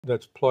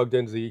that's plugged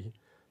into the,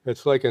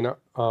 it's like an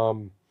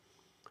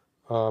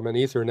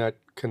Ethernet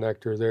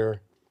connector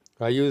there.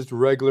 I used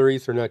regular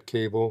Ethernet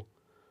cable,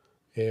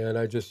 and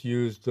I just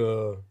used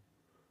you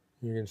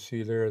can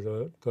see there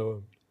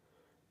the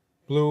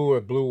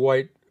blue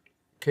white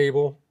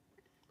cable,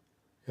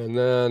 and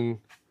then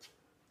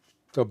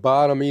the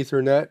bottom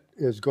Ethernet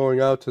is going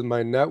out to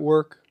my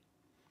network,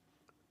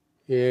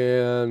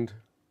 and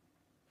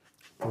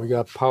we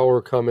got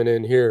power coming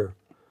in here.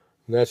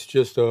 And that's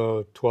just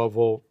a 12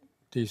 volt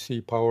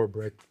DC power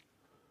brick.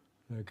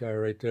 That guy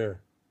right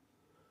there.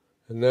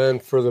 And then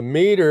for the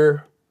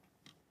meter,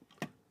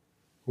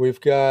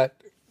 we've got,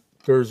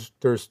 there's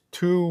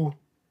two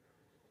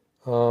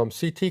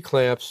CT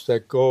clamps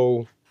that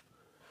go,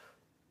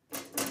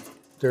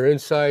 they're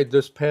inside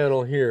this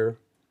panel here.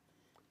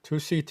 Two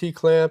CT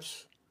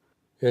clamps,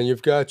 and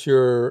you've got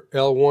your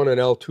L1 and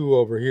L2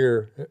 over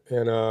here,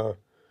 and a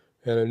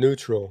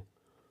neutral.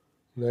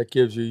 And that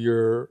gives you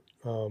your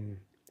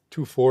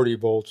 240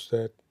 volts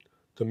that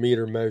the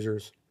meter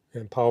measures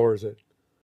and powers it.